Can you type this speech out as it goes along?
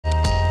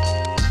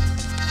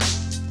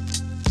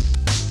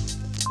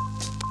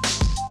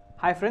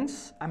Hi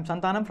friends, I'm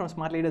Santanam from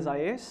Smart Leaders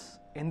IAS.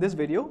 In this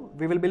video,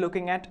 we will be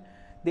looking at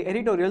the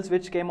editorials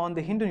which came on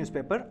the Hindu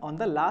newspaper on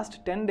the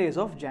last 10 days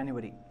of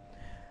January.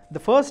 The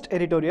first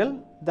editorial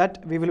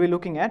that we will be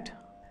looking at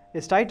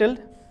is titled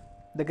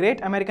The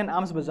Great American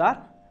Arms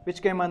Bazaar,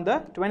 which came on the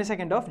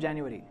 22nd of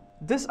January.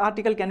 This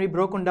article can be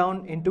broken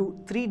down into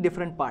three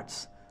different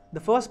parts. The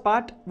first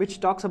part, which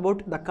talks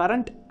about the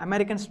current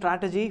American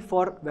strategy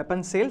for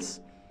weapons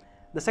sales.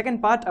 The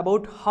second part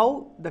about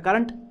how the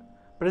current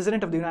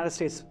President of the United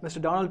States,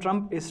 Mr. Donald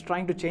Trump, is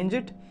trying to change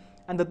it.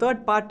 And the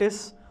third part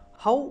is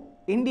how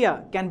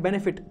India can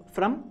benefit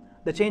from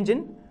the change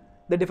in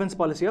the defense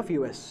policy of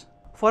US.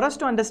 For us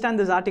to understand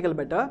this article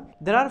better,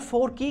 there are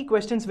four key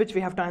questions which we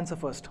have to answer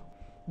first.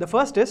 The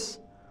first is,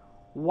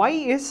 why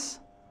is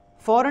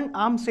foreign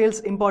arms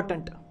sales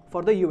important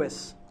for the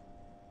US?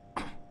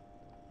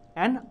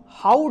 And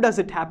how does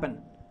it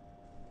happen?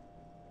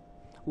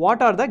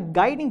 What are the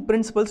guiding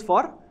principles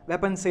for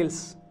weapons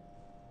sales?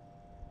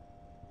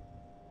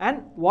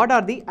 And what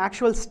are the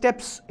actual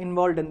steps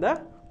involved in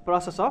the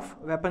process of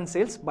weapons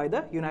sales by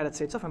the United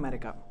States of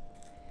America?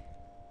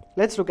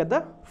 Let's look at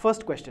the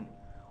first question.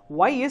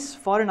 Why is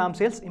foreign arms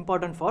sales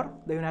important for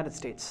the United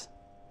States?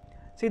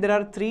 See, there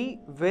are three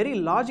very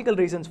logical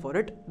reasons for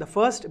it. The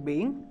first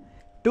being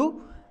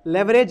to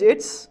leverage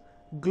its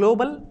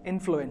global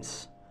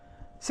influence.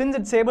 Since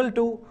it's able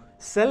to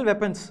sell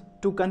weapons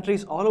to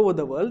countries all over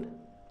the world,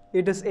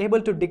 it is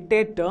able to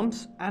dictate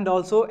terms and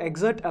also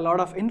exert a lot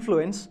of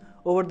influence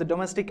over the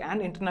domestic and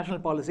international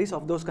policies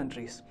of those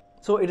countries.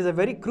 So it is a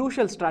very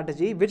crucial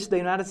strategy which the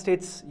United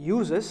States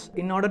uses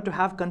in order to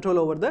have control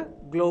over the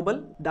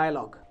global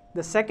dialogue.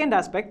 The second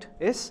aspect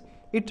is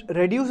it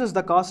reduces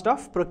the cost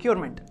of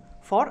procurement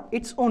for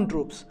its own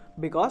troops,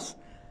 because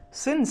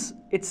since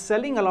it's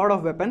selling a lot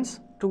of weapons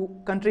to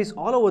countries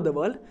all over the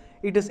world,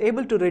 it is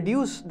able to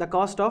reduce the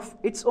cost of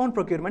its own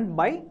procurement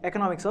by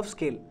economics of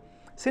scale.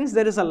 Since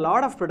there is a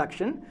lot of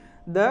production,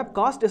 the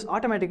cost is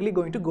automatically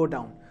going to go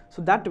down.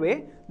 So that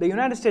way, the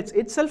United States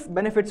itself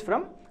benefits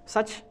from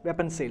such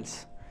weapon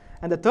sales.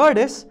 And the third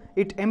is,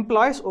 it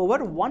employs over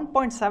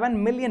 1.7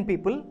 million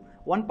people,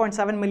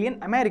 1.7 million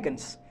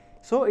Americans.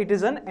 So it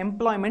is an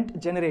employment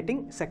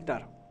generating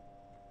sector.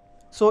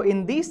 So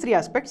in these three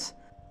aspects,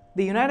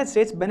 the United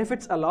States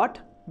benefits a lot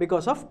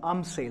because of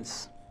arms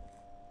sales.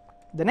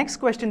 The next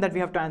question that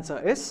we have to answer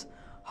is,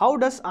 how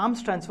does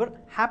arms transfer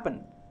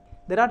happen?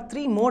 There are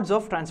three modes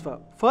of transfer.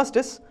 First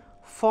is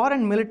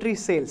foreign military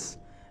sales,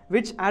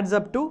 which adds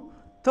up to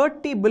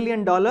 $30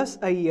 billion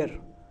a year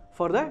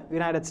for the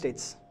United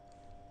States,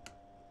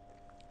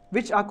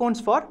 which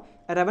accounts for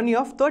a revenue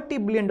of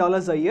 $30 billion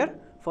a year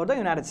for the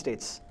United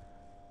States.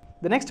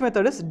 The next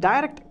method is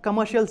direct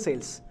commercial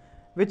sales,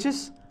 which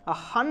is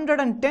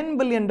 $110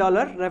 billion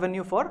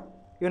revenue for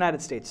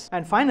United States.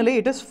 And finally,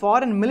 it is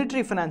foreign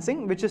military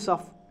financing, which is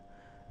of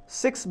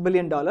 $6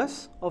 billion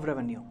of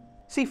revenue.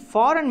 See,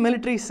 foreign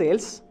military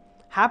sales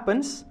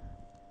happens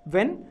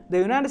when the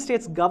United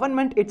States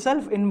government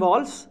itself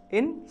involves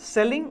in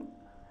selling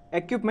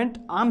equipment,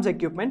 arms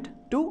equipment,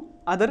 to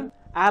other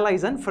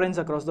allies and friends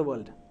across the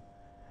world.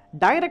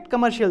 Direct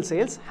commercial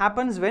sales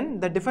happens when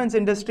the defense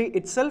industry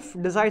itself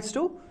decides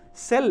to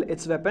sell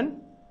its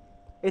weapon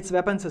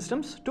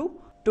systems to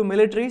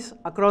militaries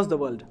across the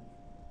world.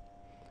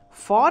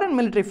 Foreign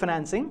military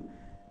financing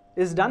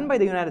is done by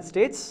the United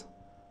States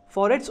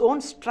for its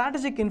own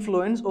strategic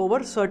influence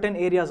over certain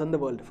areas in the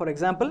world. For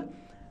example,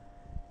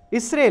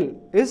 Israel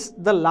is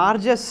the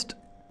largest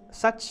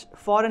such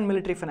foreign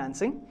military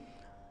financing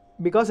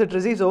because it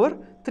receives over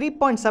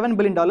 $3.7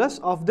 billion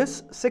of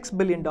this $6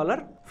 billion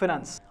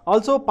finance.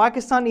 Also,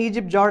 Pakistan,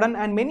 Egypt, Jordan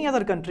and many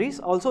other countries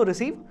also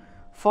receive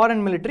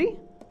foreign military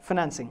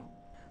financing.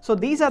 So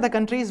these are the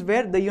countries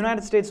where the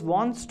United States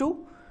wants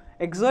to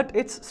exert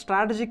its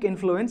strategic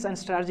influence and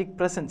strategic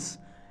presence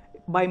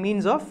by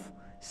means of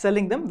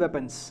selling them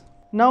weapons.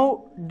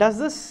 Now, does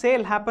this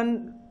sale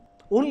happen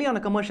only on a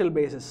commercial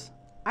basis?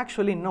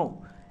 Actually,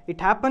 no. It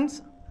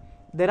happens,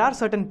 there are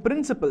certain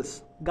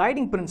principles,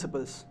 guiding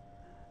principles,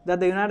 that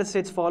the United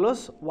States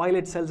follows while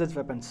it sells its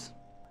weapons.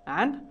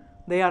 And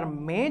they are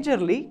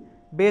majorly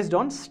based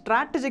on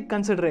strategic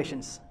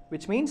considerations,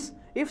 which means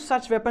if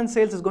such weapon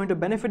sales is going to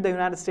benefit the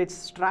United States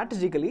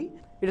strategically,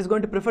 it is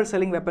going to prefer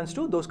selling weapons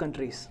to those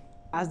countries.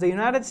 As the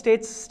United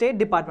States State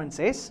Department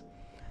says,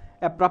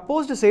 a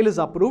proposed sale is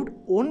approved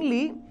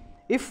only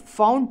if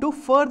found to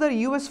further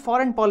US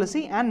foreign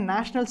policy and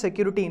national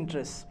security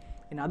interests.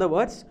 In other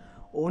words,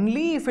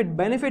 only if it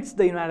benefits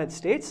the United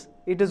States,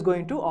 it is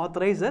going to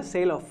authorize a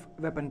sale of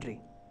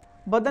weaponry.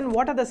 But then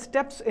what are the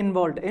steps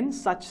involved in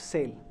such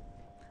sale?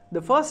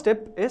 The first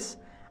step is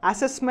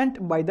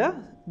assessment by the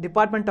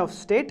Department of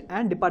State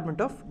and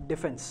Department of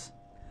Defense.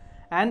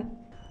 And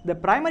the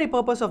primary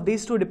purpose of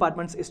these two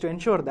departments is to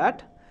ensure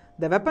that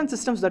the weapon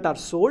systems that are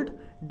sold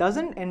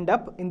doesn't end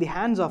up in the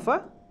hands of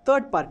a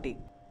third party.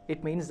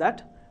 It means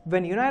that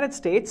when United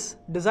States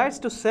decides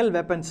to sell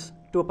weapons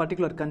to a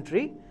particular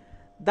country,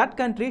 that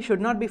country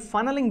should not be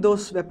funneling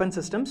those weapon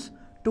systems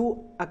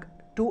to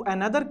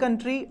another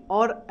country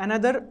or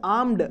another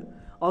armed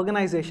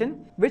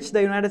organization which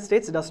the United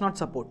States does not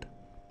support.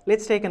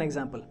 Let's take an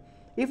example.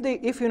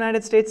 If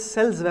United States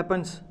sells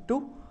weapons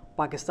to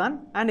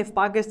Pakistan, and if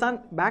Pakistan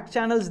back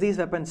channels these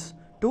weapons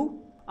to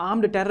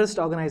armed terrorist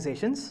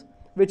organizations,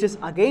 which is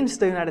against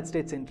the United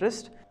States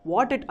interest,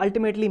 what it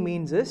ultimately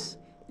means is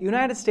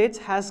United States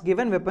has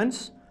given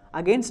weapons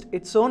against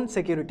its own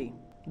security.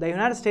 The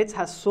United States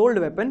has sold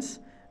weapons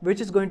which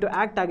is going to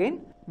act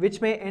again,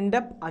 which may end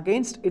up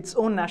against its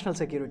own national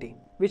security,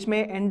 which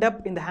may end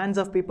up in the hands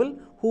of people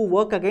who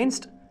work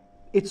against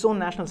its own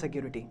national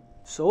security.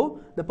 So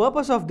the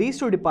purpose of these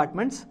two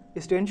departments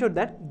is to ensure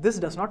that this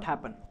does not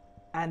happen.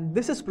 And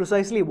this is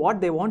precisely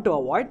what they want to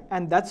avoid,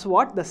 and that's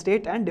what the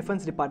State and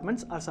Defense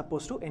departments are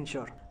supposed to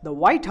ensure. The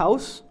White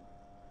House,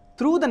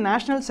 through the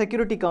National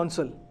Security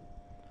Council,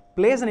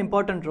 plays an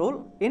important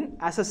role in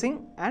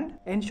assessing and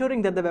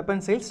ensuring that the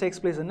weapon sales takes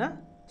place in a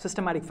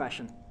systematic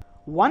fashion.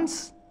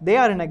 Once they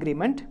are in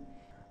agreement,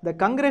 the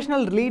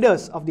congressional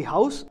leaders of the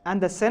House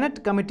and the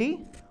Senate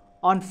Committee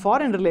on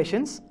Foreign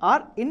Relations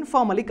are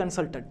informally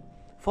consulted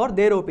for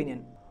their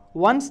opinion.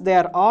 Once they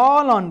are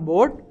all on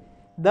board,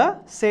 the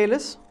sale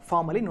is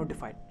formally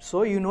notified.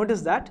 So you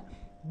notice that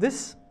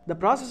the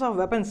process of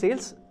weapon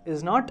sales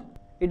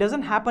it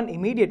doesn't happen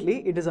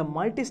immediately. It is a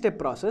multi-step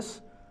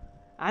process,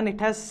 and it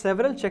has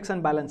several checks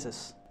and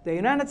balances. The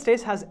United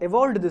States has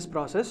evolved this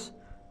process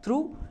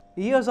through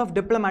years of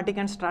diplomatic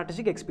and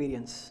strategic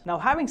experience. Now,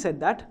 having said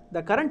that,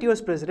 the current US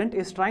president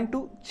is trying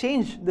to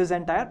change this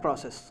entire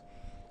process.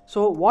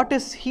 So what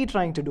is he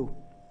trying to do?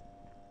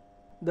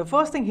 The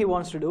first thing he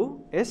wants to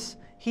do is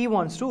he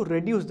wants to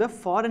reduce the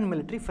foreign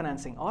military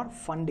financing or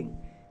funding.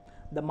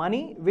 The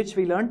money which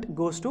we learnt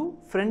goes to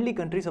friendly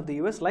countries of the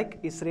US like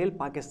Israel,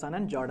 Pakistan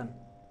and Jordan.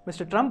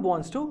 Mr. Trump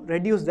wants to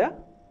reduce the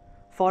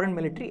foreign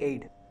military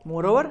aid.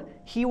 Moreover,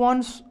 he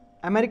wants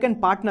American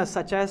partners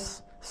such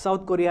as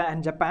South Korea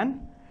and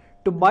Japan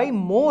to buy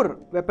more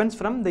weapons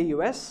from the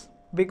US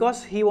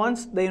because he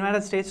wants the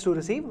United States to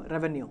receive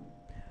revenue.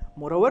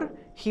 Moreover,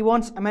 he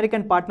wants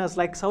American partners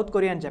like South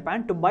Korea and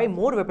Japan to buy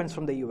more weapons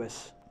from the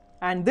US.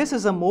 And this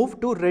is a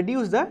move to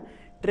reduce the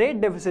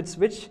trade deficits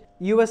which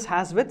US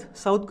has with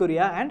South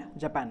Korea and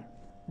Japan.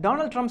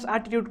 Donald Trump's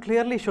attitude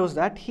clearly shows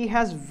that he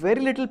has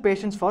very little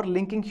patience for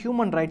linking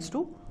human rights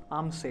to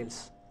arms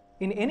sales.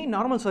 In any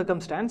normal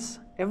circumstance,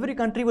 every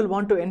country will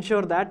want to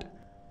ensure that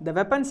the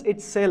weapons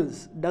it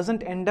sells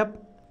doesn't end up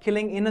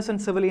killing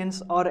innocent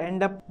civilians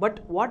but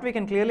what we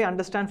can clearly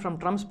understand from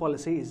Trump's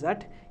policy is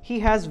that he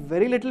has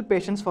very little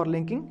patience for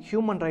linking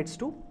human rights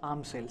to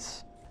arms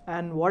sales.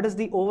 And what is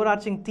the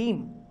overarching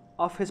theme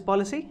of his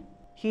policy?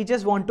 He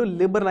just wants to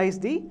liberalize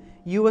the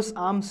US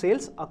arms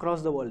sales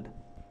across the world.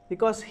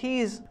 Because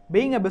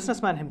being a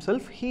businessman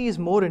himself, he is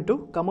more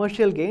into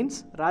commercial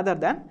gains rather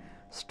than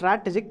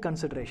strategic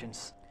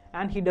considerations.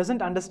 And he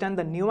doesn't understand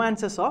the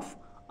nuances of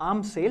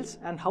arms sales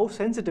and how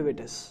sensitive it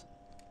is.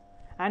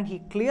 And he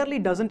clearly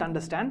doesn't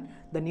understand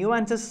the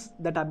nuances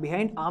that are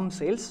behind arms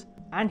sales,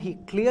 and he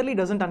clearly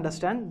doesn't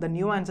understand the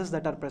nuances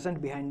that are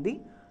present behind the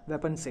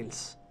weapon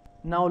sales.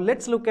 Now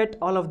let's look at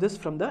all of this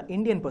from the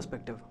Indian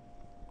perspective.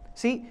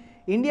 See,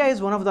 India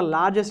is one of the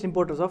largest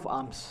importers of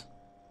arms.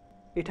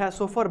 It has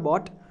so far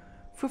bought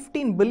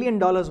 $15 billion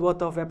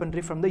worth of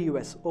weaponry from the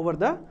US over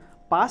the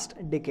past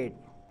decade.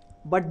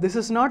 But this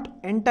is not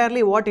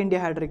entirely what India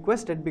had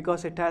requested,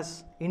 because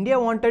India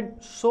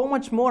wanted so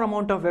much more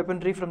amount of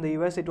weaponry from the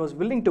US it was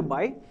willing to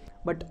buy,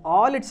 but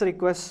all its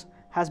requests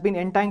has been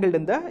entangled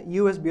in the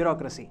US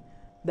bureaucracy.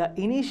 The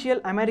initial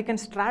American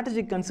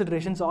strategic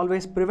considerations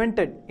always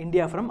prevented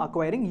India from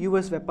acquiring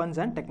US weapons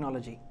and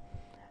technology.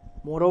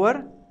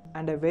 Moreover,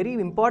 and a very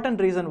important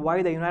reason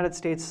why the United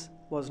States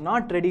was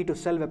not ready to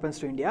sell weapons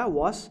to India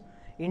was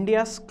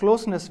India's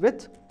closeness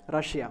with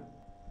Russia.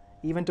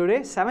 Even today,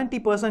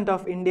 70%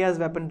 of India's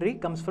weaponry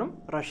comes from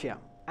Russia.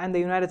 And the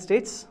United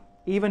States,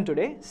 even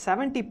today,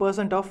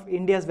 70% of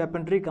India's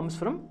weaponry comes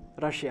from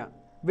Russia,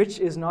 which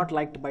is not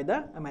liked by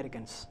the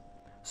Americans.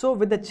 So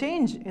with the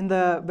change in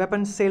the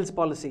weapons sales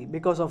policy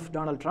because of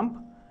Donald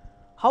Trump,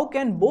 how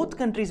can both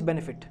countries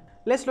benefit?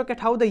 Let's look at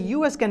how the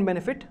US can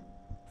benefit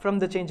from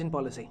the change in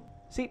policy.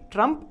 See,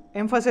 Trump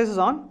emphasizes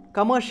on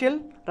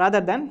commercial rather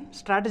than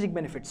strategic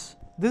benefits.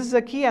 This is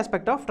a key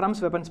aspect of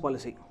Trump's weapons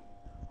policy.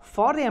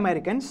 For the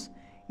Americans,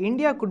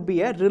 India could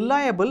be a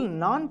reliable,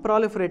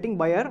 non-proliferating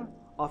buyer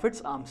of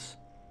its arms.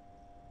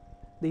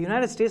 The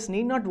United States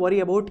need not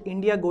worry about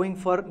India going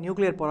for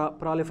nuclear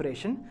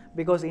proliferation,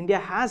 because India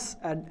has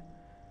a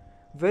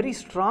very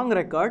strong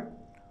record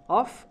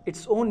of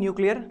its own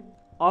nuclear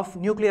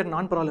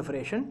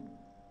non-proliferation,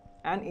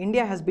 and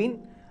India has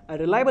been a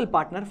reliable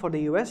partner for the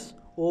US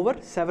over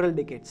several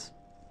decades,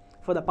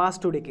 for the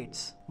past 2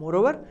 decades.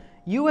 Moreover,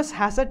 US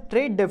has a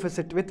trade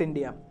deficit with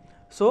India.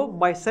 So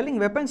by selling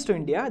weapons to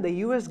India, the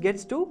US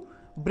gets to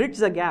bridge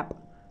the gap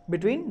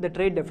between the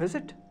trade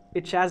deficit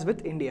it shares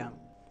with India.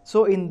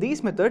 So in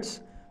these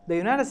methods, the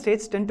United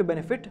States tend to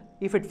benefit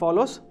if it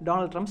follows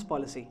Donald Trump's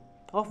policy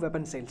of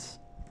weapon sales.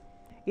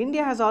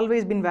 India has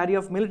always been wary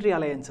of military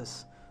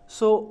alliances.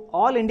 So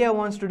all India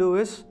wants to do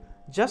is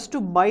just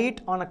to buy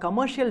it on a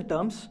commercial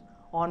terms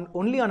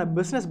only on a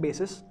business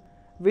basis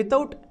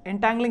without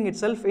entangling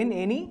itself in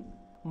any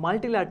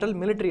multilateral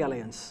military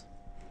alliance.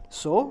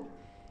 So,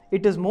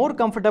 it is more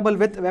comfortable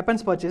with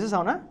weapons purchases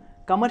on a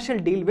commercial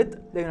deal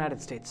with the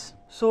United States.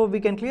 So, we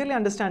can clearly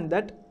understand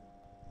that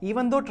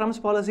even though Trump's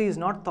policy is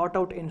not thought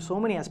out in so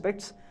many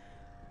aspects,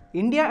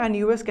 India and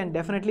US can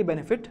definitely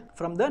benefit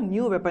from the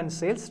new weapons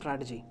sales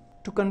strategy.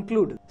 To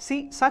conclude,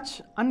 see,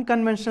 such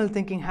unconventional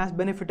thinking has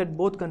benefited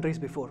both countries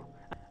before.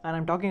 And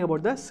I'm talking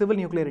about the civil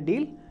nuclear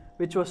deal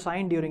which was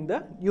signed during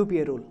the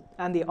UPA rule.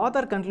 And the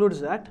author concludes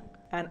that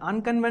an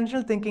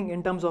unconventional thinking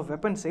in terms of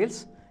weapon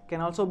sales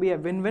can also be a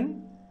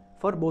win-win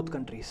for both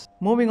countries.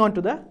 Moving on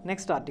to the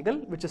next article,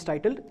 which is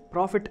titled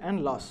Profit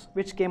and Loss,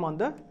 which came on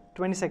the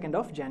 22nd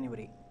of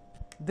January.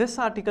 This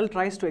article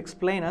tries to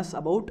explain us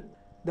about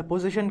the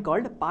position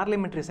called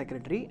Parliamentary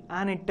Secretary,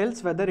 and it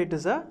tells whether it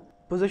is a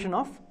position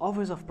of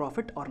Office of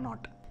Profit or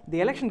not.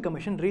 The Election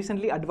Commission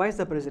recently advised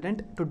the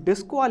President to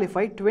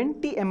disqualify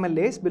 20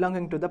 MLAs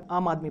belonging to the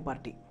Aam Aadmi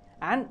Party.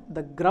 And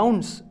the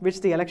grounds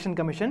which the Election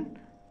Commission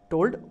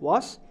told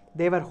was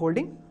they were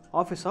holding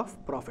Office of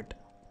Profit.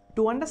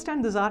 To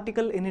understand this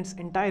article in its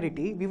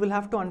entirety, we will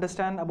have to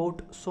understand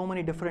about so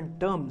many different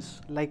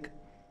terms like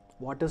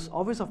what is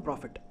Office of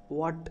Profit,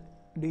 what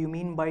do you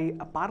mean by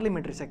a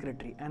Parliamentary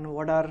Secretary, and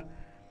what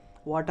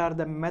are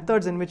the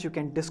methods in which you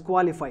can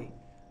disqualify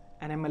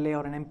an MLA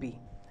or an MP,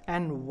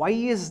 and why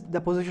is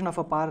the position of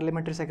a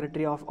Parliamentary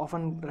Secretary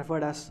often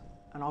referred as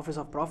an Office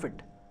of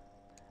Profit,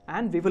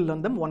 and we will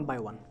learn them one by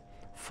one.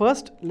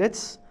 First,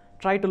 let's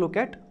try to look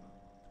at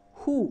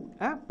who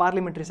a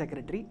Parliamentary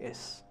Secretary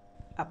is.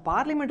 A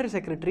Parliamentary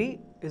Secretary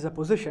is a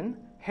position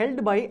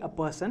held by a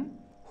person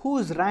who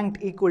is ranked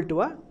equal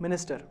to a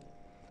minister.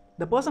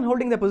 The person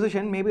holding the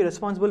position may be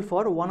responsible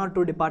for one or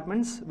two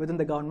departments within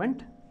the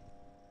government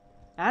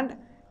and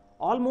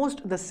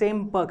almost the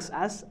same perks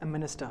as a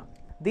minister.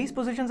 These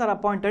positions are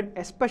appointed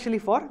especially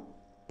for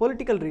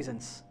political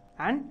reasons,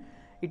 and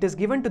it is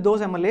given to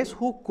those MLAs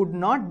who could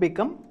not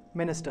become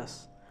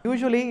ministers.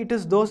 Usually it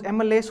is those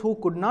MLAs who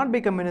could not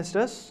become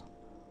ministers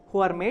who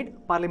are made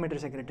Parliamentary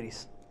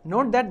Secretaries.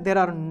 Note that there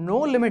are no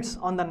limits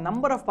on the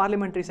number of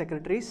Parliamentary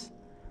Secretaries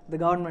the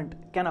government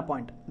can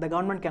appoint.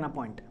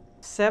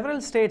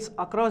 Several states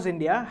across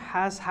India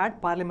has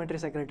had Parliamentary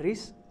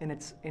Secretaries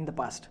in the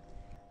past.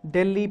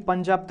 Delhi,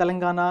 Punjab,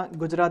 Telangana,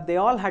 Gujarat, they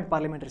all had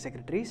Parliamentary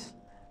Secretaries,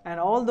 and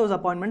all those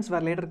appointments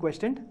were later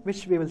questioned,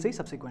 which we will see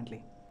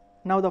subsequently.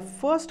 Now the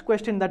first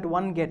question that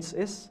one gets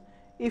is,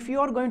 if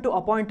you are going to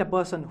appoint a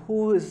person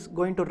who is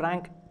going to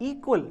rank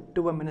equal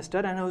to a minister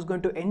and who is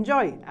going to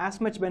enjoy as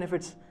much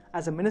benefits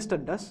as a minister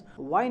does,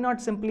 why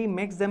not simply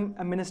make them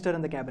a minister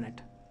in the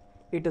cabinet?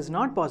 It is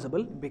not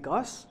possible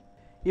because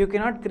you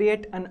cannot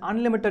create an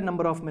unlimited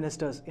number of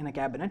ministers in a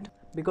cabinet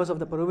because of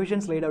the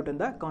provisions laid out in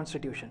the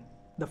Constitution.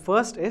 The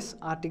first is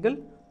Article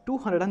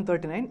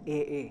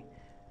 239AA,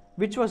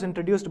 which was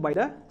introduced by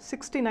the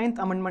 69th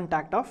Amendment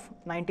Act of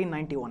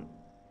 1991,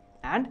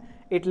 and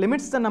it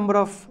limits the number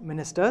of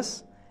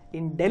ministers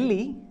in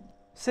Delhi.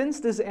 Since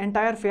this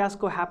entire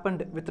fiasco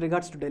happened with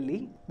regards to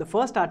Delhi, the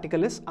first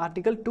article is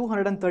Article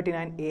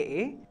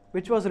 239AA,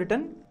 which was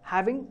written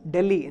having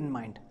Delhi in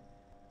mind.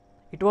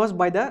 It was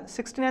by the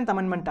 69th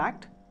Amendment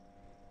Act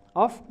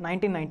of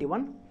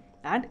 1991,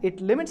 and it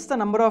limits the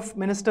number of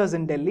ministers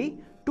in Delhi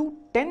to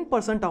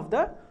 10% of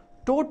the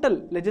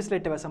total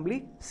Legislative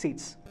Assembly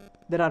seats.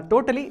 There are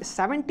totally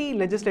 70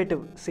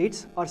 legislative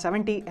seats or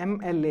 70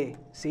 MLA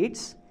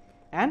seats,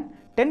 and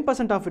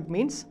 10% of it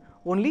means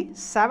only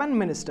 7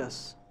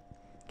 ministers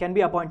can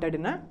be appointed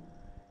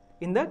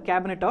in the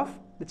cabinet of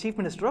the Chief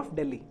Minister of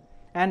Delhi.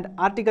 And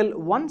Article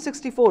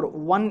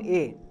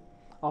 164(1)(a)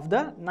 of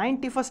the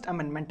 91st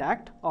Amendment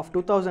Act of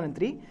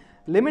 2003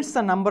 limits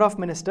the number of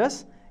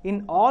ministers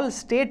in all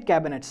state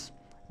cabinets.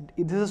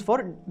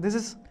 This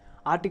is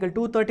Article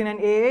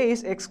 239AA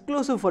is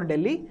exclusive for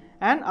Delhi,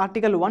 and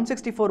Article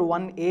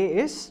 164(1)(a)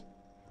 is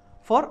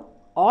for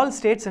all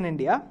states in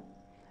India,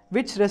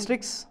 which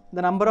restricts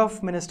the number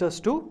of ministers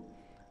to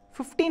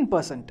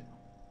 15%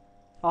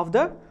 of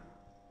the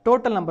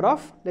total number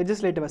of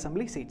Legislative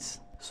Assembly seats.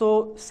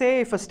 So,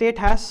 say if a state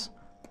has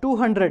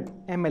 200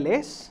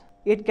 MLAs,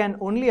 it can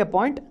only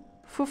appoint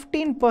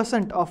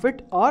 15% of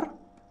it or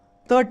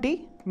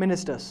 30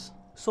 ministers.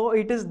 So,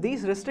 it is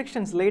these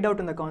restrictions laid out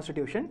in the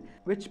Constitution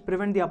which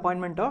prevent the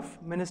appointment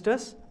of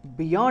ministers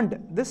beyond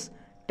this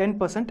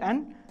 10%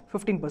 and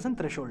 15%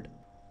 threshold.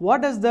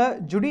 What does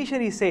the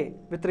judiciary say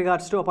with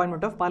regards to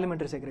appointment of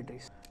Parliamentary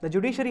Secretaries? The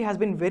judiciary has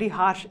been very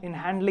harsh in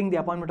handling the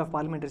appointment of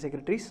Parliamentary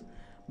Secretaries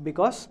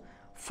because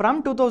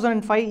from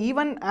 2005,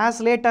 even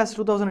as late as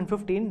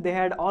 2015, they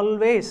had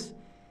always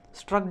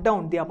struck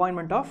down the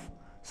appointment of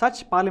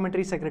such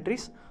Parliamentary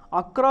Secretaries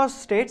across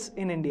states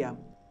in India.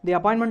 The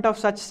appointment of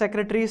such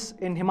secretaries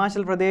in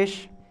Himachal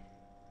Pradesh,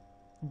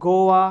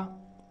 Goa,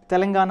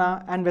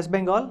 Telangana and West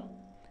Bengal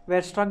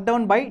were struck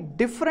down by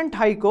different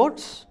high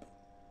courts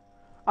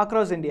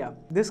across India.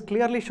 This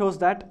clearly shows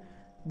that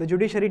the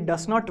judiciary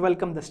does not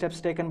welcome the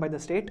steps taken by the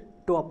state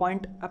to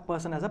appoint a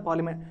person as a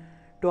parliament,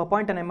 to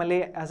appoint an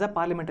MLA as a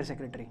Parliamentary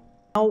Secretary.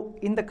 Now,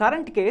 in the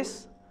current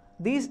case,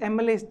 these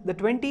MLAs, the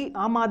 20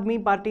 Aam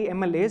Aadmi Party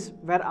MLAs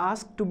were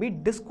asked to be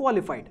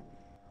disqualified.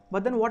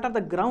 But then what are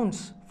the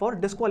grounds for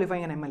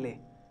disqualifying an MLA?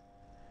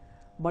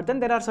 But then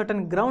there are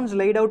certain grounds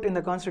laid out in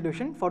the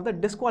constitution for the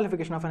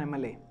disqualification of an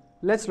MLA.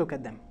 Let's look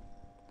at them.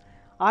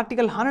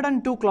 Article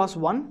 102 clause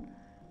 1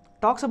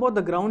 talks about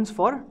the grounds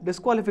for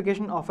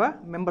disqualification of a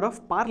member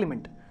of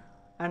parliament,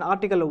 and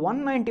Article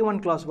 191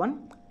 clause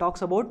 1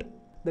 talks about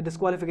the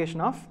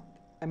disqualification of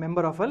a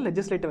member of a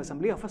legislative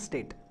assembly of a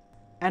state.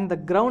 And the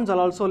grounds are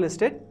also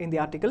listed in the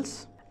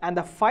articles, and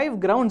the 5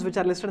 grounds which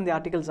are listed in the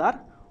articles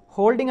are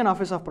holding an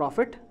office of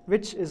profit,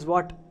 which is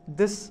what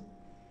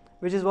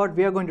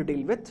we are going to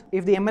deal with.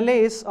 If the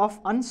MLA is of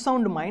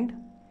unsound mind,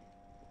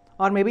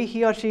 or maybe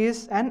he or she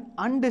is an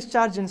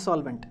undischarged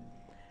insolvent.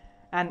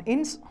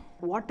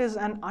 What is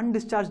an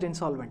undischarged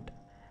insolvent?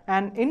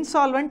 An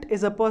insolvent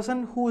is a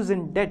person who is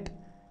in debt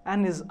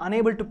and is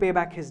unable to pay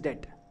back his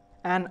debt.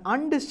 An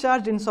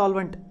undischarged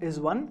insolvent is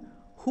one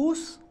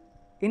whose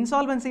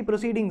insolvency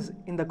proceedings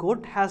in the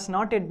court has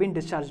not yet been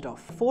discharged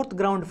of. The 4th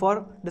ground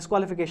for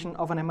disqualification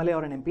of an MLA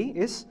or an MP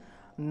is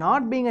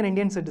not being an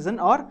Indian citizen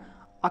or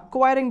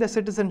acquiring the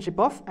citizenship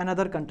of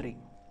another country.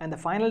 And the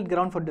final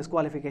ground for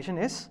disqualification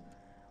is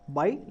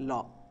by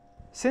law.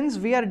 Since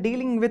we are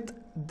dealing with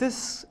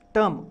this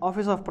term,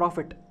 office of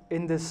profit,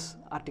 in this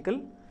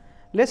article,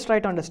 let's try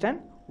to understand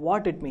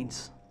what it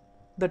means.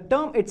 The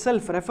term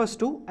itself refers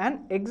to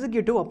an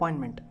executive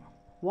appointment.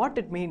 What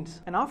it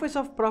means? An office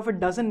of profit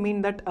doesn't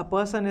mean that a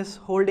person is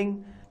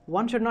holding,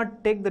 one should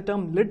not take the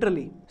term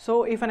literally.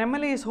 So if an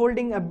MLA is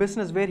holding a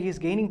business where he is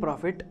gaining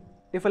profit,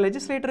 if a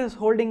legislator is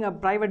holding a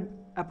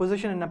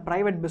position in a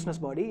private business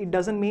body,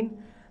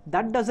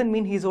 that doesn't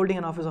mean he is holding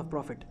an office of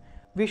profit.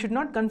 We should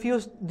not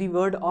confuse the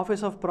word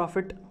office of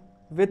profit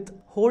with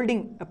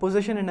holding a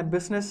position in a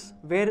business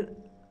where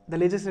the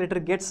legislator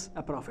gets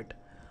a profit.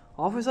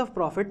 Office of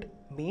profit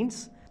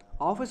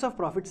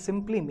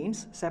simply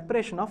means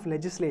separation of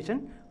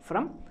legislation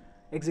from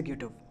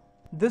executive.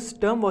 This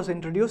term was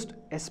introduced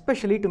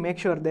especially to make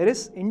sure there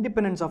is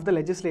independence of the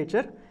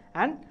legislature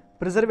and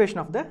preservation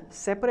of the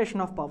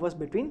separation of powers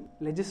between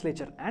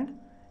legislature and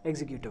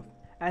executive.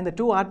 And the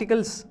 2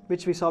 articles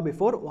which we saw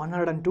before,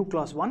 102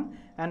 clause 1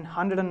 and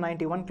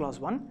 191 clause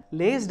 1,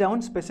 lays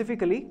down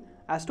specifically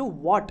as to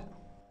what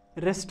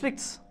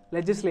restricts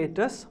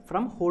legislators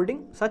from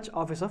holding such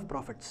office of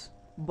profits.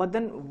 But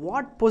then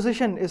what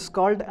position is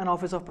called an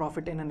office of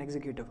profit in an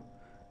executive?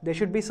 There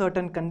should be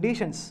certain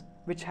conditions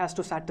which has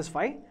to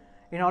satisfy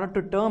in order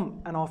to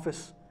term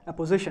a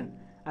position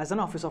as an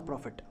office of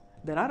profit.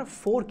 There are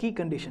 4 key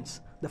conditions.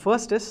 The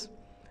first is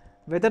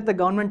whether the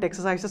government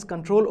exercises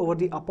control over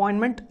the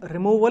appointment,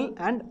 removal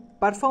and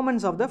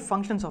performance of the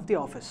functions of the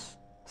office.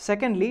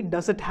 Secondly,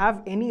 does it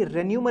have any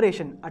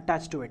remuneration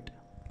attached to it?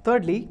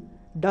 Thirdly,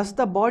 does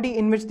the body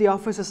in which the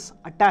office is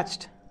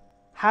attached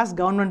has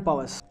government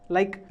powers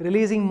like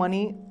releasing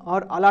money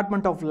or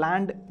allotment of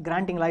land,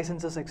 granting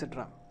licenses,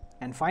 etc.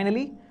 And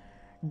finally,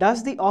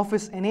 does the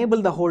office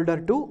enable the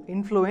holder to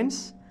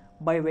influence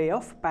by way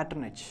of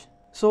patronage?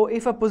 So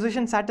if a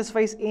position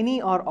satisfies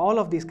any or all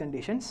of these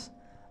conditions,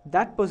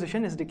 that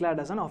position is declared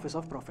as an office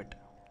of profit.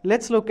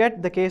 Let's look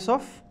at the case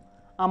of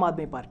Aam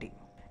Aadmi Party.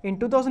 In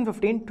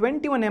 2015,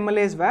 21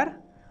 MLAs were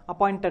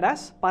appointed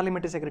as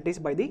parliamentary secretaries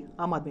by the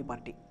Aam Aadmi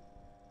Party.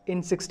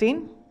 In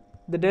 16,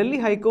 the Delhi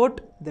High Court,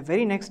 the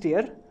very next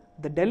year,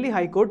 the Delhi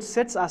High Court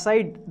sets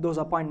aside those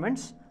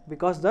appointments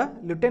because the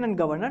Lieutenant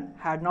Governor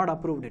had not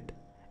approved it.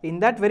 In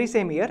that very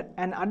same year,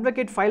 an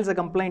advocate files a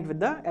complaint with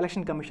the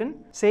Election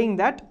Commission saying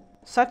that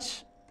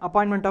such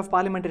appointment of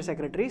parliamentary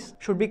secretaries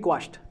should be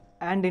quashed.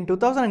 And in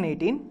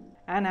 2018,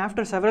 and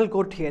after several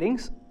court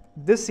hearings,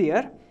 this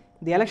year,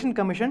 the Election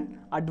Commission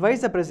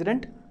advised the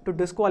President to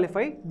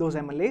disqualify those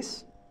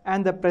MLAs,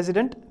 and the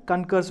President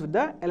concurs with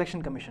the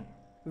Election Commission.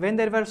 When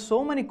there were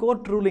so many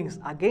court rulings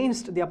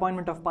against the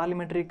appointment of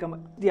parliamentary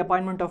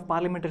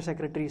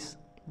secretaries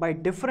by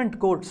different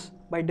courts,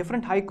 by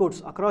different high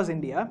courts across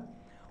India,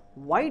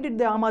 how did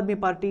the Aam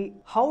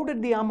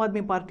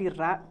Aadmi Party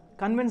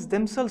convince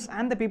themselves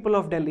and the people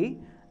of Delhi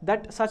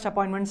that such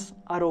appointments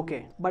are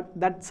okay?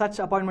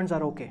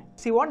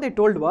 See, what they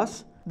told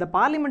was, the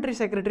parliamentary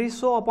secretaries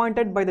so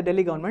appointed by the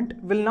Delhi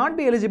government will not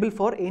be eligible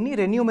for any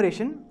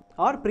remuneration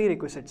or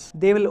prerequisites.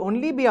 They will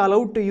only be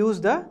allowed to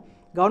use the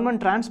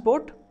government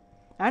transport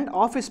and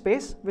office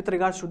space with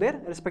regards to their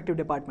respective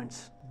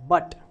departments.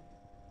 But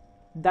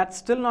that's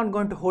still not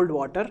going to hold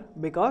water,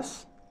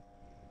 because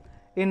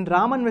in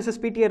Raman vs.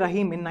 P.T.A.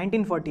 Rahim in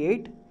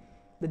 1948,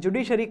 the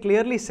judiciary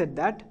clearly said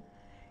that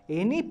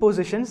any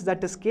positions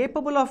that is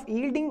capable of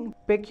yielding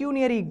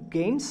pecuniary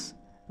gains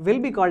will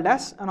be called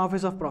as an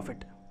office of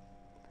profit.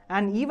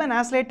 And even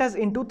as late as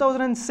in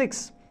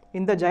 2006,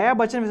 in the Jaya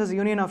Bachchan vs.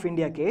 Union of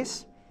India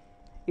case,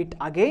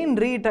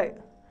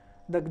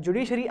 the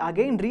judiciary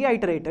again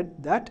reiterated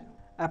that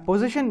a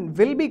position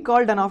will be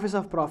called an office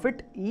of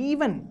profit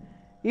even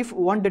if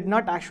one did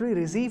not actually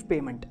receive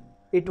payment.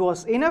 It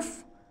was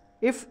enough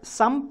if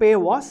some pay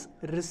was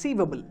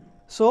receivable.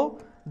 So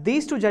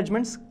these 2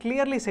 judgments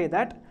clearly say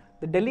that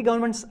the Delhi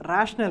government's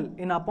rationale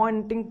in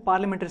appointing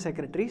parliamentary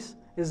secretaries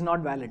is not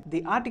valid.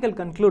 The article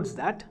concludes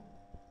that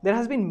there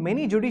has been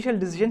many judicial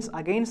decisions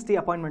against the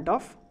appointment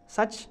of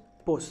such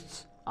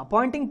posts.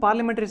 Appointing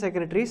parliamentary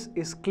secretaries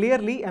is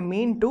clearly a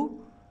mean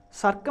to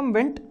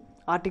circumvent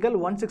Article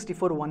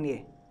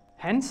 164(1)(a).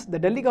 Hence, the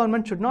Delhi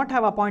government should not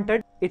have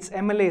appointed its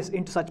MLAs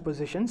into such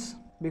positions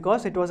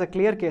because it was a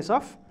clear case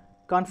of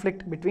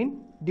conflict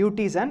between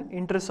duties and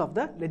interests of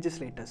the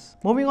legislators.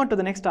 Moving on to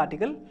the next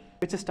article,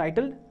 which is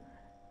titled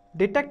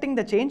Detecting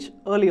the Change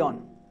Early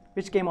On,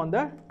 which came on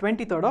the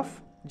 23rd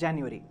of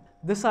January.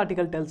 This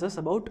article tells us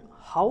about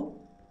how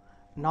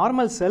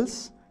normal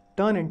cells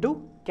turn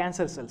into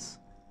cancer cells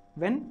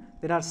when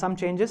there are some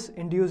changes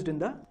induced in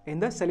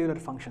the cellular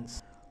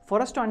functions. For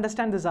us to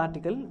understand this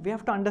article, we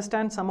have to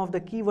understand some of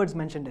the keywords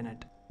mentioned in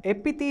it.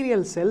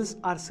 Epithelial cells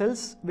are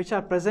cells which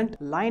are present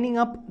lining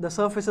up the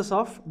surfaces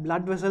of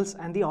blood vessels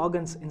and the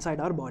organs inside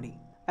our body.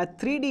 A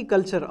 3D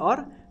culture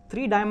or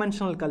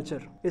three-dimensional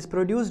culture is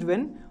produced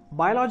when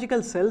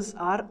biological cells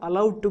are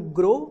allowed to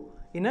grow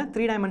in a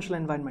three-dimensional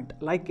environment,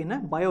 like in a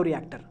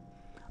bioreactor.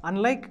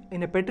 Unlike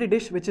in a petri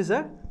dish, which is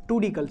a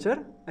 2D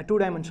culture, a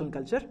two-dimensional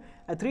culture,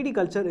 a 3D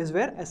culture is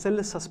where a cell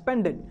is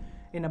suspended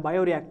in a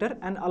bioreactor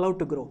and allowed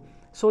to grow.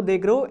 So they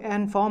grow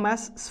and form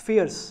as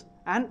spheres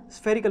and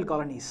spherical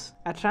colonies.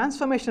 A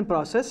transformation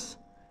process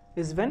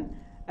is when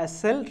a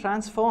cell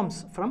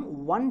transforms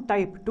from one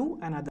type to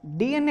another.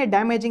 DNA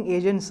damaging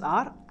agents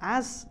are,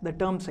 as the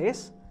term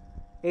says,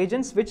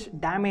 agents which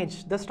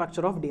damage the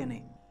structure of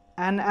DNA.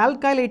 An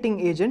alkylating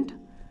agent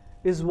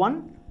is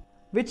one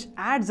which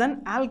adds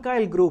an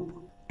alkyl group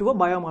to a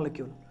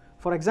biomolecule.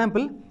 For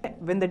example,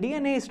 when the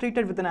DNA is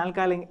treated with an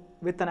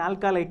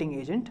alkylating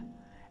agent,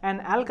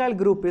 an alkyl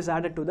group is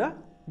added to the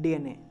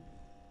DNA.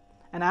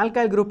 An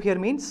alkyl group here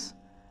means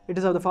it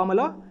is of the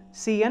formula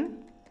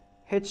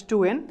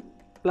CnH2n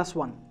plus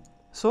 1.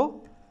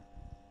 So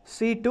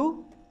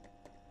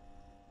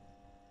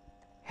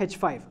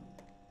C2H5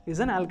 is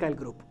an alkyl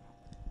group.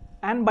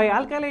 And by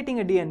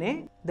alkylating a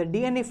DNA, the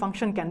DNA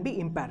function can be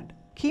impaired.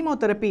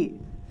 Chemotherapy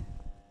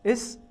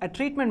is a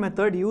treatment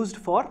method used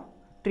for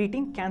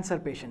treating cancer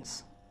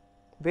patients,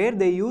 where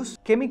they use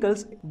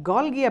chemicals.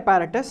 Golgi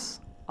apparatus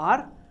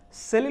are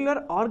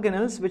cellular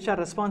organelles which are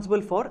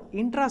responsible for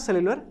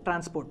intracellular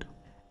transport.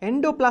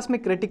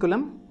 Endoplasmic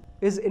reticulum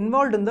is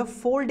involved in the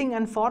folding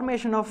and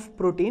formation of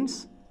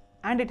proteins,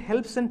 and it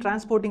helps in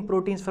transporting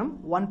proteins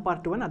from one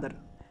part to another.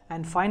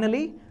 And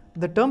finally,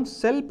 the term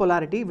cell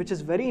polarity, which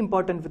is very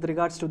important with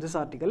regards to this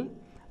article,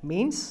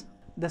 means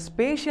the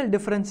spatial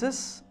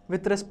differences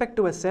with respect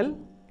to a cell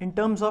in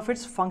terms of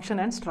its function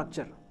and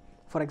structure.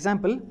 For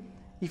example,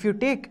 if you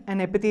take an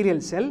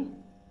epithelial cell,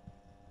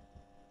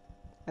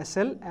 a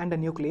cell and a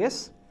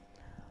nucleus,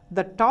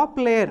 the top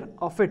layer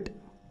of it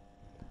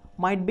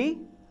might be,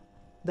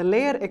 the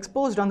layer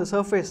exposed on the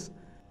surface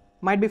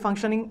might be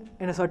functioning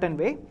in a certain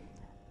way,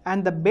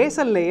 and the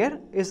basal layer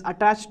is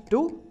attached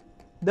to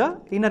the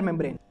inner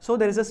membrane. So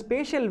there is a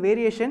spatial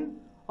variation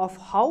of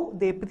how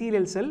the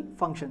epithelial cell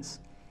functions.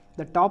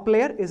 The top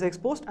layer is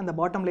exposed and the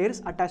bottom layer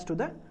is attached to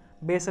the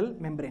basal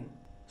membrane.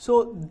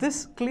 So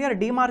this clear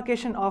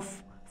demarcation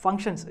of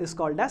functions is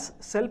called as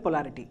cell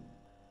polarity.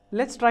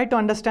 Let's try to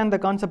understand the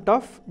concept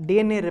of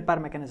DNA repair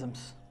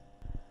mechanisms.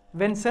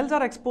 When cells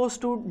are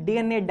exposed to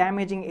DNA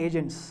damaging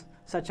agents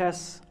such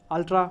as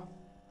ionizing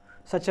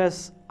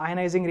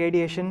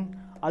radiation,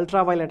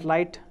 ultraviolet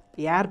light,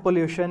 air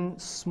pollution,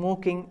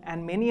 smoking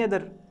and many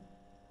other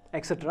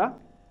etc.,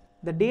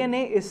 the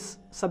DNA is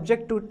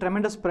subject to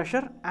tremendous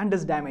pressure and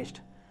is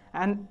damaged,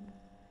 and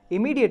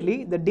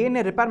immediately the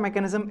DNA repair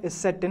mechanism is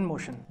set in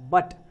motion.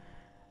 But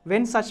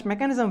when such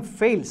mechanism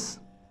fails,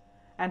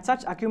 and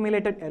such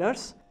accumulated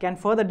errors can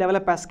further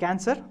develop as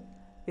cancer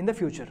in the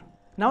future.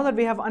 Now that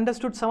we have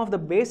understood some of the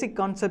basic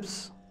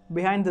concepts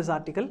behind this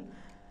article,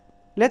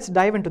 let's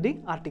dive into the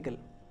article.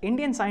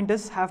 Indian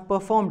scientists have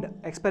performed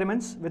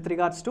experiments with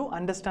regards to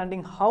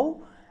understanding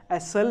how a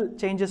cell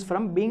changes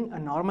from being a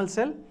normal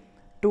cell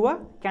to a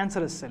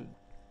cancerous cell.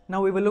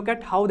 Now we will look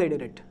at how they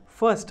did it.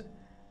 First,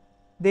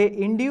 they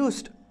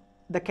induced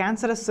the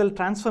cancerous cell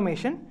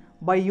transformation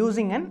by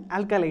using an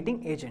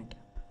alkylating agent.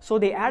 So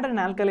they added an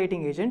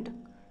alkylating agent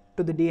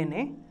to the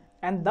DNA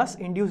and thus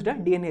induced a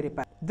DNA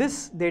repair.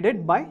 This they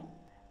did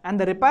and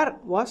the repair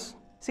was,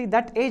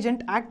 that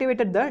agent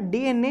activated the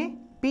DNA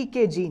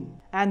PK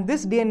gene, and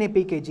this DNA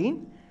PK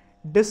gene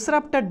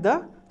disrupted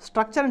the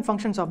structure and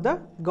functions of the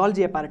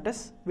Golgi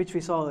apparatus, which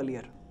we saw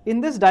earlier. In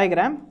this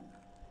diagram,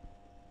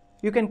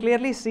 you can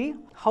clearly see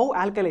how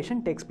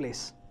alkylation takes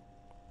place.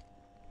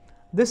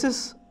 This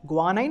is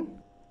guanine.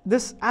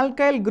 This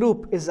alkyl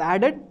group is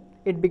added,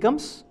 it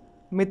becomes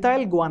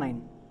methyl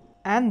guanine,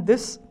 and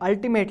this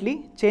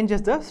ultimately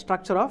changes the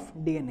structure of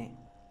DNA.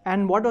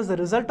 And what was the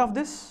result of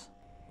this?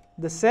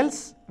 The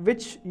cells,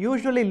 which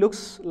usually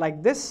looks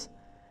like this,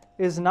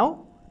 is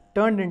now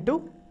turned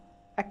into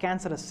a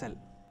cancerous cell,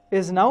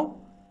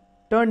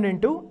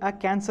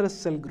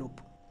 cell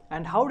group.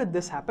 And how did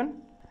this happen?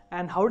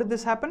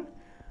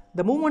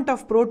 The movement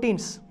of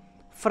proteins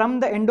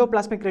from the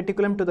endoplasmic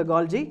reticulum to the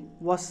Golgi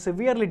was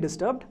severely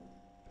disturbed,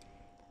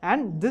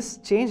 and this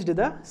changed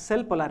the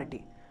cell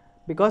polarity,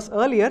 because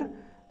earlier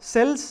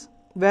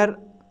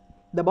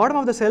the bottom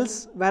of the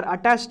cells were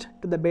attached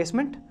to the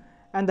basement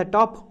and the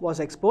top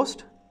was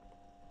exposed.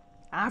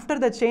 After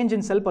the change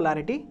in cell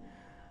polarity,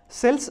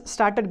 cells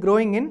started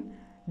growing in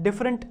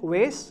different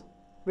ways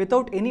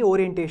without any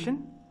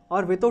orientation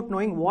or without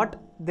knowing what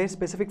their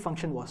specific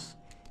function was.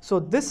 So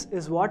this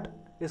is what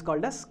is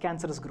called as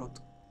cancerous growth.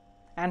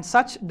 And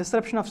such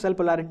disruption of cell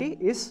polarity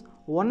is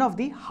one of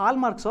the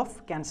hallmarks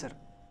of cancer.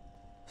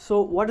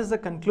 So what is the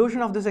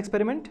conclusion of this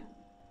experiment?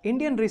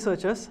 Indian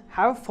researchers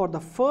have for the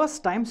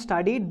first time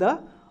studied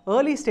the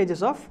early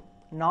stages of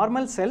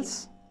normal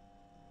cells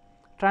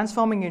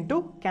transforming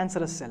into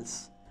cancerous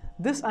cells.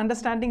 This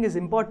understanding is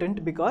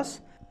important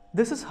because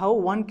this is how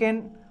one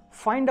can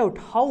find out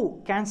how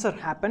cancer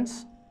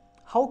happens,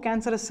 how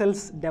cancerous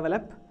cells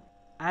develop,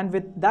 and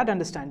with that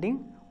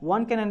understanding,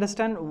 one can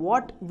understand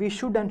what we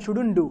should and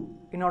shouldn't do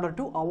in order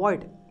to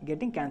avoid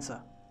getting cancer.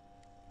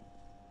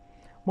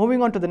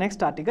 Moving on to the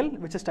next article,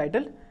 which is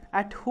titled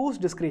 "At Whose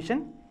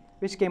Discretion,"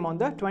 which came on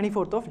the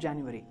 24th of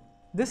January.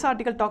 This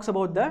article talks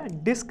about the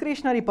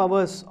discretionary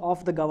powers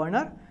of the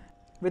governor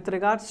with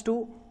regards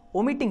to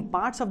omitting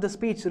parts of the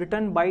speech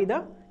written by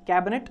the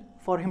cabinet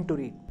for him to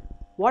read.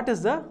 What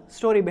is the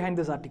story behind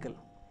this article?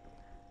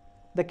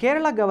 The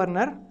Kerala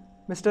governor,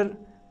 Mr.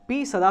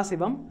 P.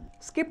 Sadasivam,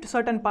 skipped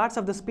certain parts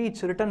of the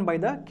speech written by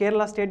the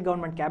Kerala state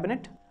government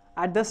cabinet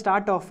at the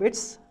start of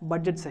its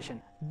budget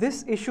session.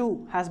 This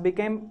issue has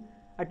become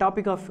a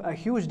topic of a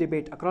huge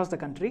debate across the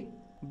country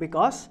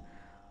because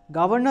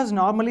governors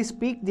normally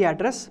speak the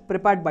address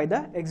prepared by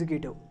the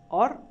executive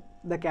or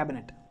the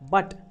cabinet.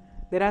 But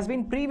there has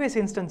been previous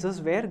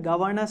instances where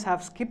governors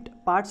have skipped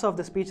parts of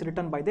the speech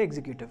written by the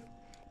executive.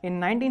 In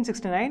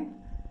 1969,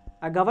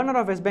 a governor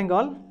of West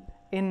Bengal,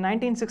 in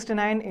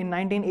 1969, in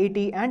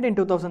 1980 and in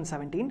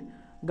 2017,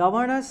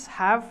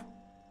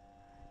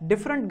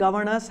 different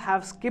governors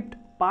have skipped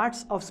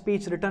parts of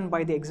speech written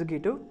by the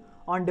executive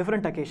on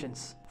different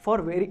occasions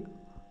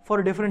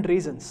for different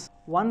reasons.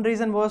 One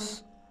reason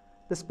was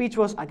the speech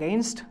was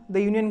against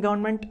the union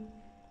government.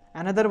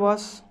 Another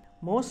was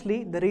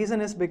mostly the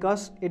reason is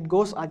because it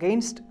goes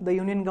against the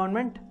union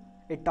government,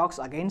 it talks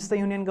against the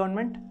union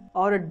government,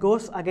 or it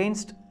goes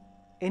against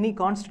any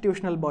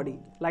constitutional body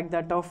like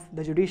that of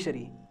the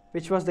judiciary,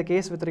 which was the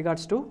case with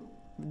regards to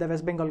the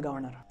West Bengal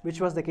governor, which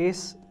was the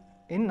case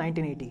in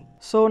 1980.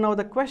 So now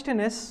the question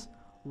is,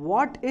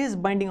 what is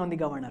binding on the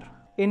governor?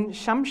 In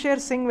Shamsher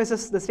Singh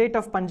versus the state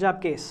of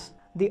Punjab case,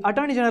 the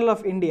Attorney General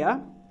of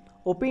India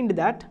opined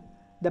that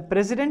the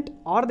president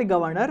or the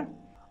governor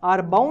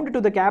are bound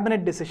to the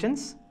cabinet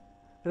decisions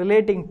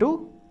relating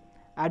to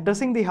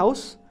addressing the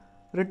house,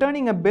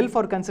 returning a bill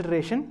for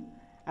consideration,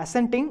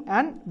 assenting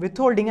and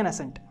withholding an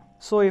assent.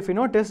 So if you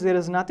notice, there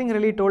is nothing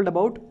really told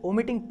about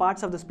omitting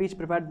parts of the speech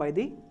prepared by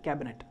the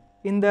cabinet.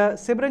 In the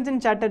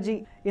Sibranjan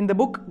Chatterjee, in the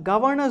book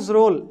Governor's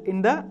Role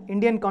in the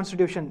Indian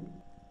Constitution,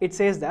 it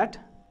says that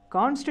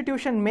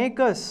Constitution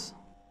makers,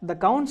 the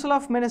Council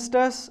of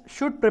Ministers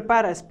should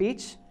prepare a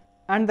speech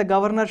and the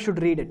governor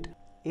should read it.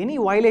 Any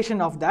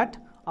violation of that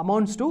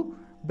amounts to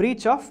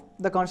breach of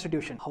the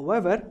Constitution.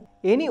 However,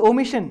 any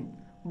omission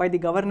by the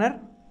governor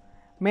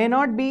may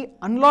not be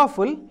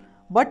unlawful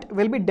but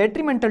will be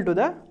detrimental to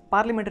the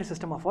parliamentary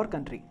system of our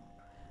country.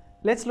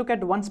 Let's look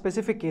at one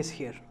specific case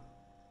here.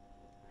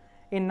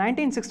 In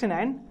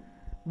 1969,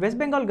 West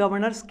Bengal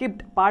governor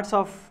skipped parts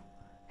of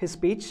his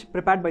speech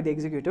prepared by the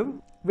executive,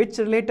 which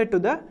related to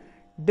the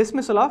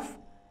dismissal of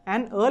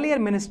an earlier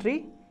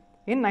ministry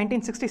in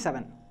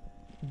 1967.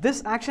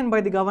 This action by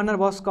the governor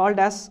was called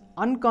as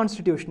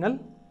unconstitutional,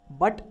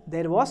 but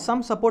there was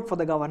some support for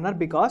the governor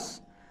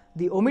because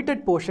the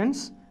omitted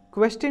portions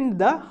questioned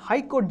the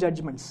High Court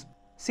judgments.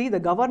 See, the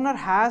governor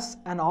has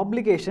an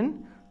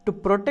obligation to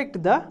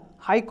protect the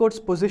High Court's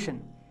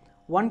position.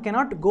 One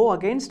cannot go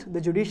against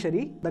the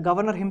judiciary. The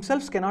governor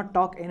himself cannot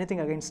talk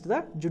anything against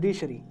the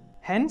judiciary.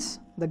 Hence,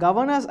 the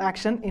governor's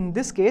action in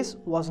this case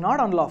was not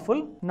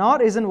unlawful,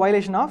 nor is in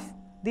violation of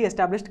the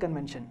established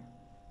convention.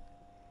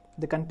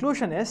 The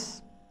conclusion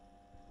is,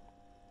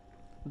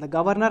 the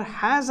governor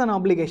has an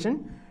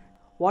obligation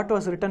what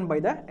was written by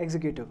the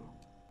executive.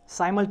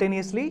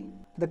 Simultaneously,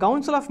 the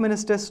Council of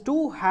Ministers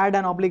too had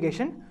an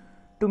obligation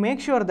to make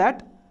sure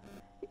that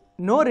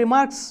no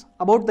remarks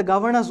about the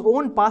governor's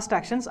own past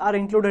actions are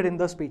included in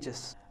the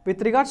speeches.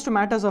 With regards to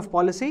matters of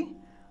policy,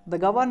 the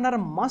governor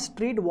must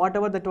read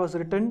whatever that was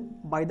written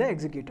by the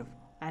executive,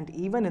 and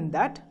even in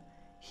that,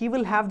 he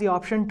will have the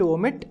option to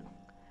omit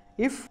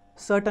if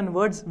certain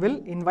words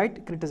will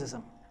invite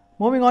criticism.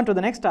 Moving on to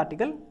the next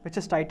article, which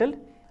is titled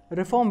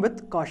Reform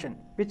with Caution,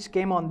 which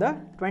came on the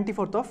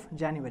 24th of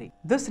January.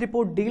 This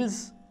report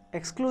deals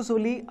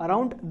exclusively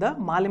around the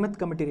Malimath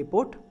Committee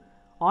report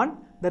on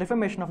the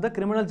reformation of the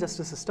criminal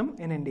justice system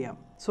in India.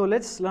 So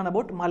let's learn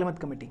about Malimath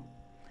Committee.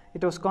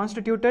 It was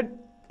constituted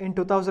in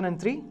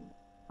 2003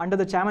 under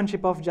the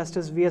chairmanship of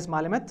Justice V.S.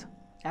 Malimath,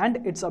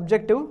 and its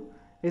objective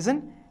is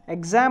in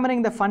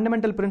examining the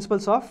fundamental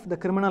principles of the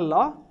criminal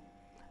law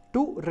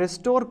to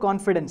restore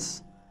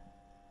confidence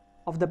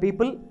of the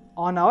people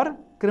on our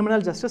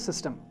criminal justice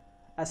system.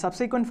 A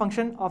subsequent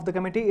function of the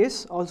committee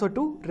is also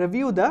to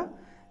review the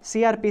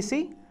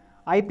CRPC,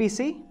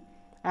 IPC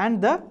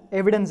and the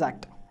Evidence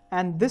Act.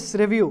 And this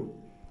review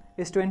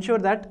is to ensure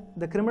that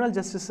the criminal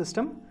justice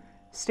system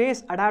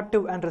stays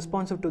adaptive and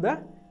responsive to the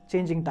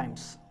changing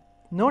times.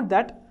 Note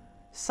that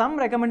some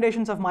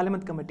recommendations of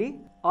Malimat Committee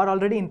are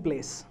already in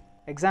place.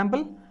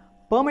 Example,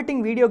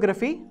 permitting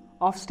videography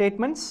of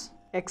statements,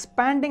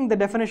 expanding the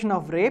definition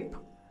of rape,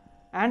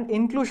 and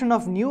inclusion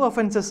of new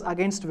offences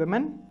against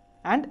women,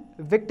 and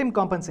victim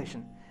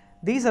compensation.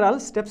 These are all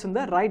steps in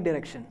the right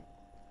direction.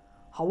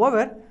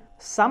 However,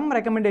 some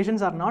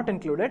recommendations are not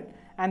included,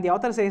 and the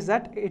author says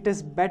that it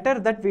is better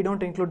that we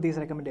don't include these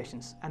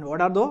recommendations. And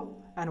what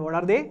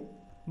are they?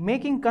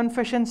 Making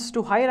confessions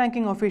to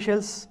high-ranking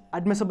officials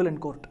admissible in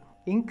court.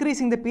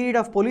 Increasing the period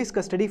of police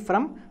custody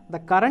from the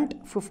current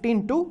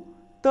 15 to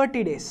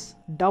 30 days.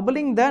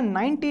 Doubling the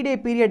 90-day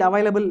period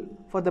available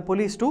for the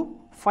police to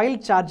file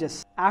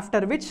charges,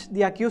 after which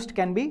the accused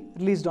can be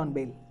released on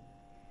bail.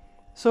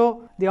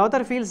 So, the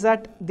author feels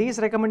that these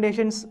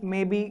recommendations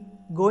may be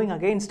going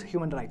against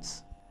human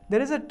rights.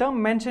 There is a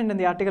term mentioned in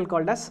the article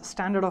called as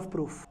standard of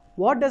proof.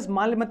 What does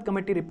Malimat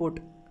Committee report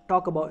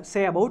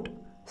say about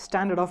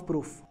standard of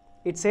proof?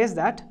 It says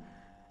that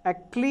a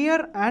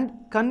clear and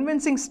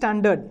convincing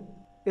standard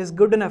is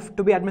good enough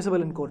to be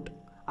admissible in court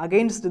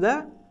against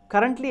the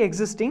currently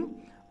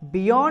existing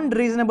beyond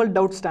reasonable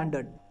doubt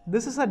standard.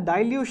 This is a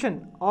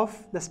dilution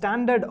of the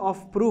standard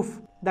of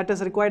proof that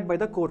is required by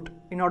the court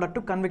in order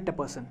to convict a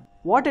person.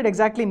 What it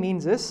exactly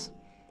means is,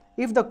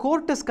 if the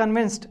court is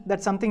convinced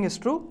that something is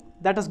true,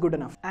 that is good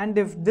enough. And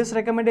if this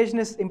recommendation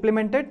is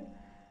implemented,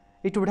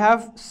 it would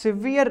have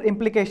severe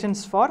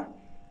implications for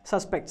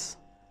suspects,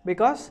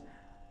 because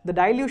the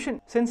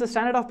dilution, since the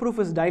standard of proof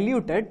is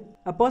diluted,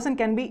 a person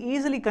can be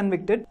easily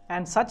convicted,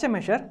 and such a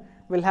measure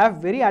will have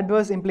very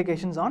adverse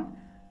implications on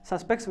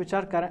suspects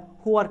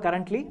who are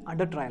currently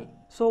under trial.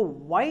 So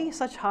why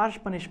such harsh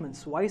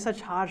punishments? Why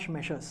such harsh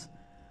measures?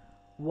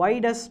 Why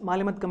does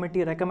Malimat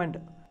Committee recommend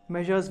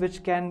measures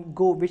which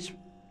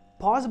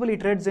possibly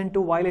treads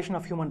into violation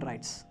of human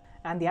rights?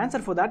 And the answer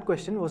for that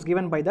question was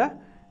given by the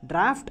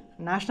Draft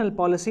National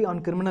Policy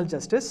on Criminal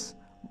Justice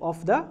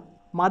of the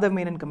Madhav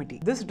Menon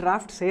Committee. This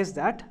draft says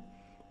that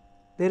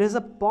there is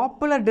a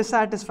popular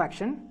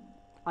dissatisfaction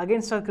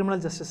against our criminal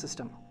justice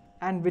system,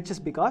 and which is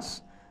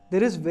because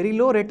there is very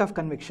low rate of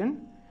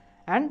conviction,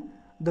 and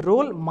the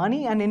role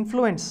money and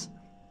influence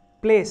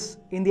plays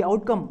in the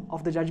outcome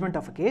of the judgment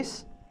of a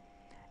case,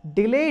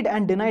 delayed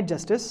and denied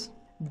justice,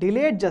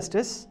 delayed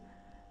justice,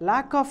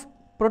 lack of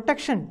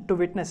protection to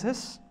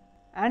witnesses,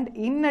 and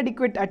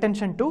inadequate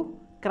attention to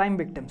crime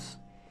victims.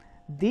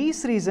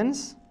 These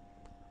reasons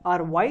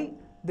are why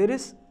there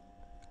is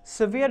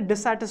severe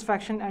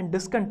dissatisfaction and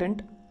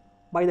discontent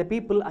by the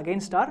people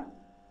against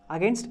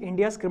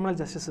India's criminal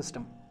justice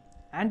system.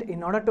 And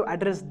in order to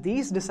address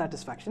these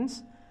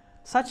dissatisfactions,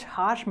 such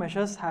harsh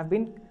measures have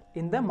been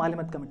in the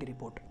Malimat Committee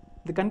report.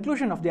 The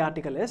conclusion of the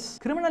article is,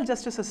 criminal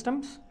justice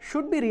systems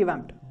should be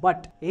revamped,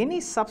 but any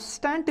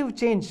substantive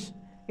change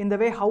in the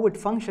way how it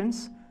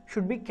functions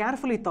should be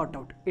carefully thought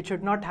out. It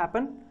should not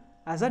happen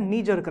as a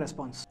knee-jerk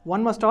response.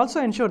 One must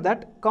also ensure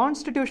that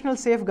constitutional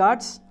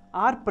safeguards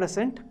are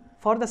present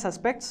for the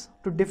suspects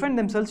to defend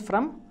themselves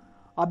from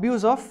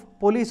abuse of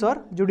police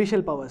or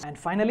judicial powers. And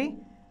finally,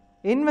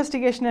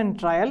 investigation and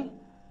trial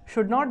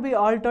should not be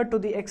altered to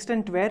the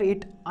extent where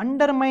it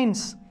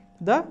undermines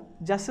the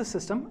justice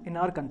system in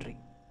our country.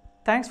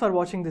 Thanks for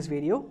watching this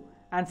video,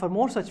 and for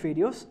more such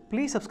videos,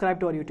 please subscribe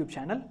to our YouTube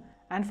channel,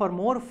 and for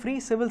more free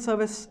civil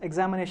service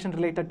examination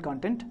related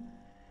content,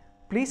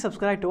 please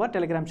subscribe to our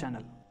Telegram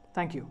channel.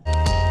 Thank you.